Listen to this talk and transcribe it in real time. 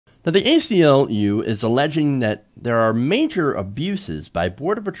Now, the ACLU is alleging that there are major abuses by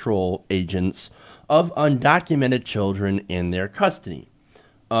Border Patrol agents of undocumented children in their custody.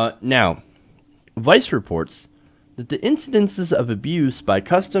 Now, Vice reports that the incidences of abuse by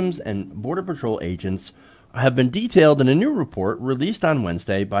Customs and Border Patrol agents have been detailed in a new report released on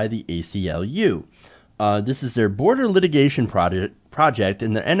Wednesday by the ACLU. This is their border litigation project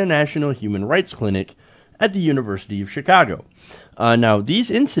in the International Human Rights Clinic at the University of Chicago. Now,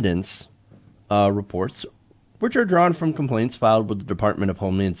 these incidents reports, which are drawn from complaints filed with the Department of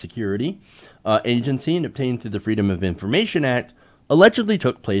Homeland Security agency and obtained through the Freedom of Information Act, allegedly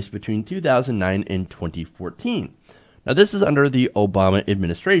took place between 2009 and 2014. Now, this is under the Obama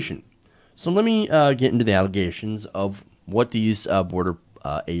administration. So let me get into the allegations of what these border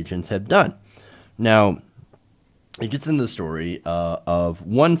agents have done. Now, it gets into the story of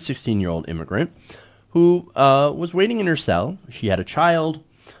one 16-year-old immigrant who was waiting in her cell. She had a child,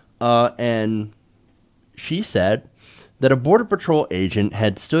 and she said that a Border Patrol agent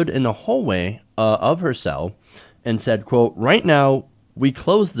had stood in the hallway of her cell and said, quote, "Right now, we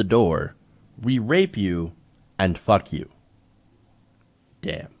close the door, we rape you, and fuck you."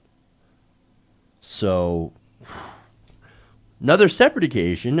 Damn. So, another separate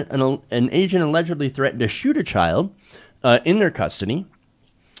occasion, an agent allegedly threatened to shoot a child in their custody.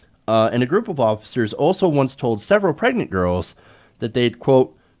 And a group of officers also once told several pregnant girls that they'd,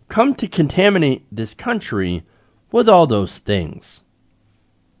 quote, "come to contaminate this country with all those things."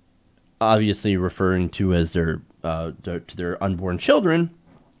 Obviously referring to as their unborn children,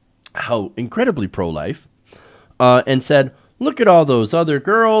 how incredibly pro-life, and said, "Look at all those other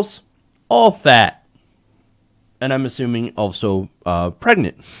girls, all fat." And I'm assuming also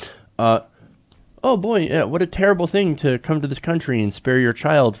pregnant. Oh boy, yeah, what a terrible thing to come to this country and spare your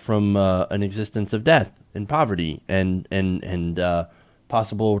child from an existence of death and poverty and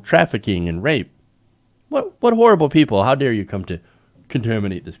possible trafficking and rape. What horrible people. How dare you come to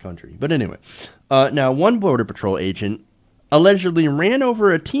contaminate this country. But anyway, now one Border Patrol agent allegedly ran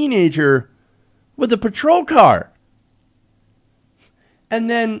over a teenager with a patrol car and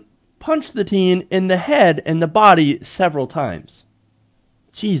then punched the teen in the head and the body several times.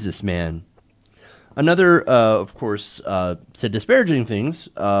 Jesus, man. Another, of course, said disparaging things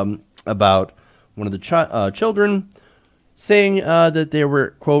about one of the children, saying that they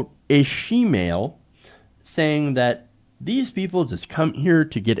were, quote, a she-male, saying that these people just come here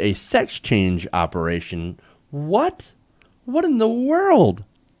to get a sex change operation. What? What in the world?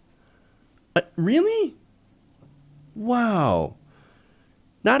 Really? Wow.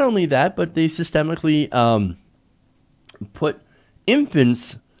 Not only that, but they systemically put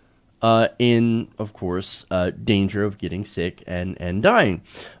infants in, of course, danger of getting sick and dying.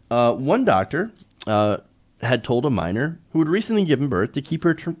 One doctor had told a minor who had recently given birth to keep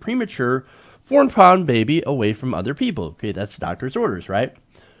her premature 4-pound baby away from other people. Okay, that's the doctor's orders, right?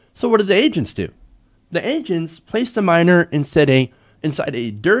 So what did the agents do? The agents placed the minor inside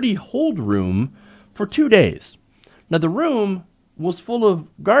a dirty hold room for 2 days. Now, the room was full of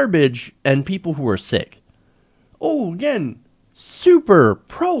garbage and people who were sick. Oh, again, super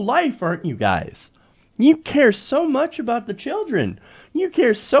pro-life, aren't you guys? You care so much about the children. You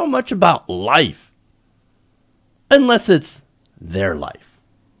care so much about life. Unless it's their life.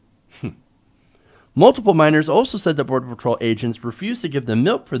 Multiple minors also said that Border Patrol agents refused to give them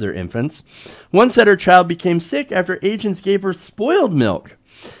milk for their infants. One said her child became sick after agents gave her spoiled milk.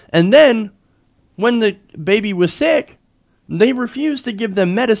 And then, when the baby was sick, they refused to give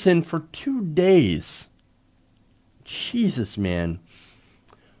them medicine for 2 days. Jesus, man.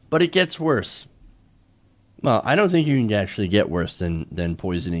 But it gets worse. Well, I don't think you can actually get worse than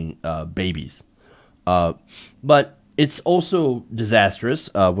poisoning babies. But it's also disastrous.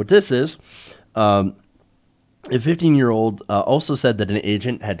 What this is, a 15-year-old also said that an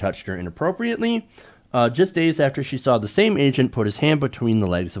agent had touched her inappropriately just days after she saw the same agent put his hand between the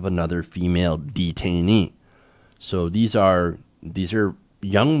legs of another female detainee. So these are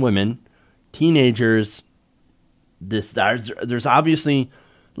young women, teenagers. There's obviously,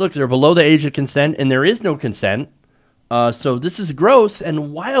 look, they're below the age of consent, and there is no consent. So this is gross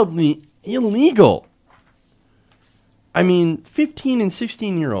and wildly illegal. I mean, 15 and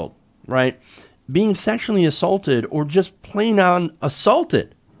 16-year-old, right, being sexually assaulted or just plain on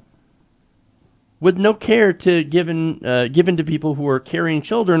assaulted with no care given to people who are carrying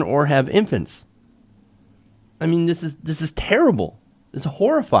children or have infants. I mean, this is terrible. It's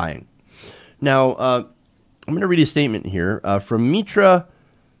horrifying. Now, I'm going to read a statement here from Mitra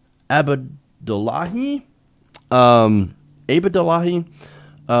Abdullahi.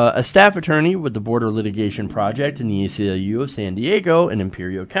 A staff attorney with the Border Litigation Project in the ACLU of San Diego and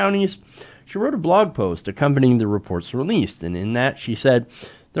Imperial counties, she wrote a blog post accompanying the report's release, and in that she said,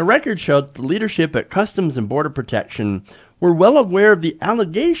 the record showed that the leadership at Customs and Border Protection were well aware of the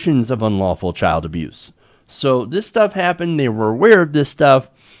allegations of unlawful child abuse. So this stuff happened, they were aware of this stuff,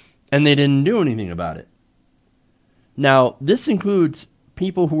 and they didn't do anything about it. Now, this includes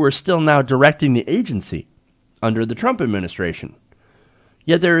people who are still now directing the agency under the Trump administration.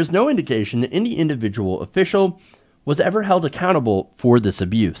 Yet there is no indication that any individual official was ever held accountable for this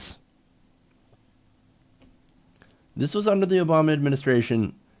abuse. This was under the Obama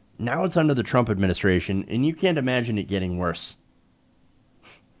administration. Now it's under the Trump administration, and you can't imagine it getting worse.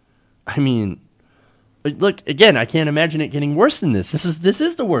 I mean, look, again, I can't imagine it getting worse than this. This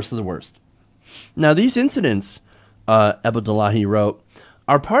is the worst of the worst. Now, these incidents, Abdullahi wrote,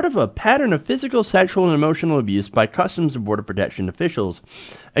 are part of a pattern of physical, sexual, and emotional abuse by Customs and Border Protection officials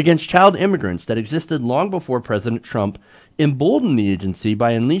against child immigrants that existed long before President Trump emboldened the agency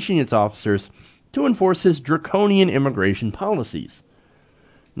by unleashing its officers to enforce his draconian immigration policies.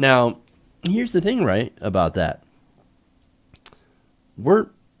 Now, here's the thing, right, about that. We're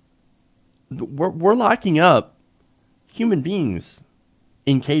locking up human beings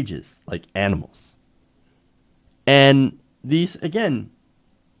in cages like animals. And these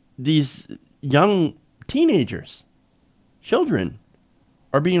young teenagers, children,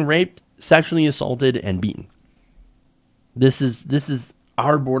 are being raped, sexually assaulted, and beaten. This is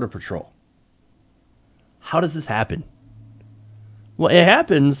our Border Patrol. How does this happen? Well, it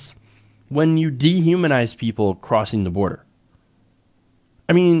happens when you dehumanize people crossing the border.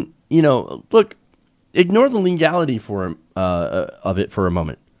 I mean, look, ignore the legality of it for a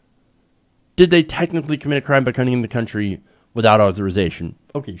moment. Did they technically commit a crime by coming in the country without authorization?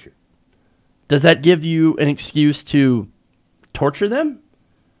 Okay, sure. Does that give you an excuse to torture them?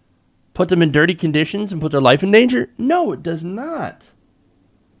 Put them in dirty conditions and put their life in danger? No, it does not.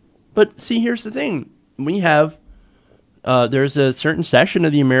 But see, here's the thing. We have, there's a certain section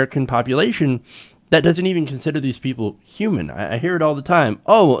of the American population that doesn't even consider these people human. I hear it all the time.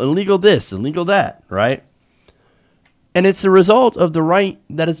 Oh, illegal this, illegal that, right? And it's the result of the right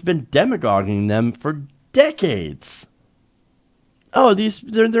that has been demagoguing them for decades. Oh,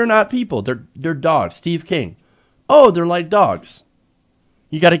 they're not people. They're dogs. Steve King. Oh, they're like dogs.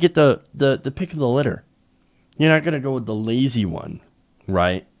 You got to get the pick of the litter. You're not going to go with the lazy one,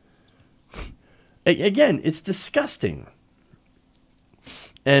 right? Again, it's disgusting.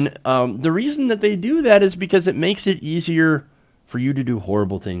 And the reason that they do that is because it makes it easier for you to do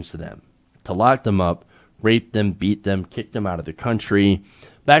horrible things to them. To lock them up, rape them, beat them, kick them out of the country,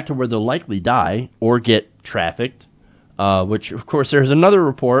 back to where they'll likely die or get trafficked. Which, of course, there's another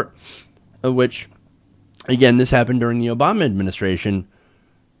report, which, again, this happened during the Obama administration,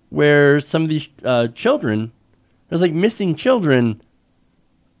 where some of these children, there's like missing children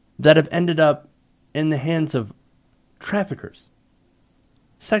that have ended up in the hands of traffickers,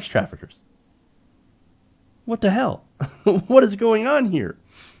 sex traffickers. What the hell? What is going on here?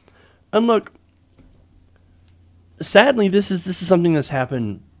 And look, sadly, this is something that's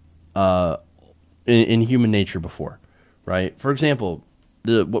happened in human nature before, right? For example,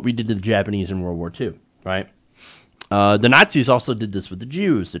 what we did to the Japanese in World War II, right? The Nazis also did this with the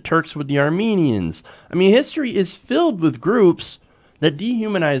Jews, the Turks with the Armenians. I mean, history is filled with groups that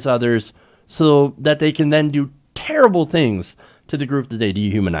dehumanize others so that they can then do terrible things to the group that they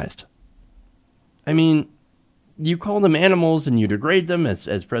dehumanized. I mean, you call them animals and you degrade them,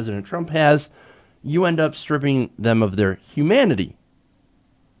 as President Trump has, you end up stripping them of their humanity.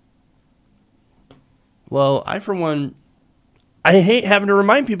 Well, for one, I hate having to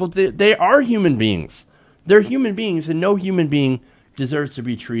remind people that they are human beings. They're human beings, and no human being deserves to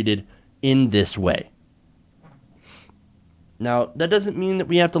be treated in this way. Now, that doesn't mean that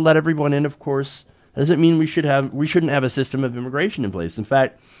we have to let everyone in, of course. That doesn't mean we shouldn't have a system of immigration in place. In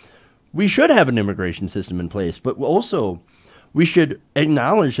fact, we should have an immigration system in place, but also we should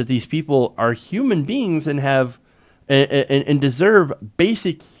acknowledge that these people are human beings and have and deserve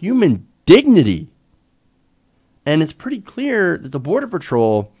basic human dignity. And it's pretty clear that the Border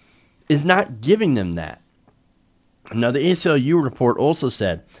Patrol is not giving them that. Now, the ACLU report also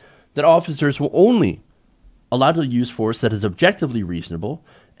said that officers will only allowed to use force that is objectively reasonable,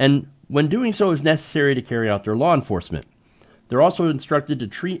 and when doing so is necessary to carry out their law enforcement. They're also instructed to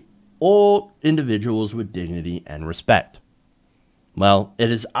treat all individuals with dignity and respect. Well,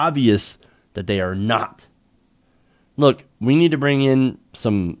 it is obvious that they are not. Look, we need to bring in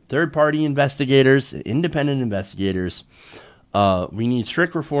some third-party investigators, independent investigators. We need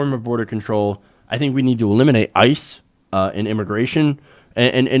strict reform of border control. I think we need to eliminate ICE in immigration.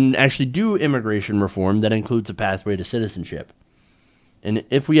 and actually do immigration reform that includes a pathway to citizenship. And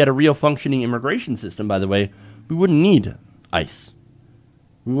if we had a real functioning immigration system, by the way, we wouldn't need ICE.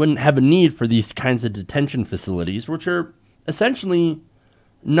 We wouldn't have a need for these kinds of detention facilities, which are essentially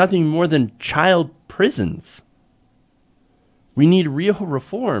nothing more than child prisons. We need real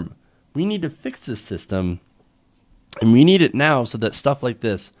reform. We need to fix this system, and we need it now so that stuff like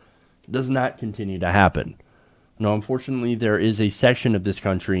this does not continue to happen. Now, unfortunately, there is a section of this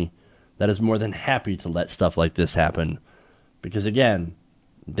country that is more than happy to let stuff like this happen because, again,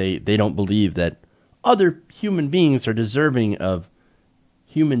 they don't believe that other human beings are deserving of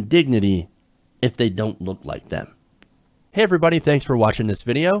human dignity if they don't look like them. Hey, everybody, thanks for watching this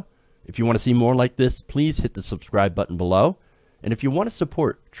video. If you want to see more like this, please hit the subscribe button below. And if you want to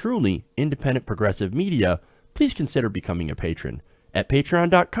support truly independent progressive media, please consider becoming a patron at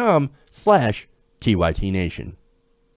patreon.com/TYTNation.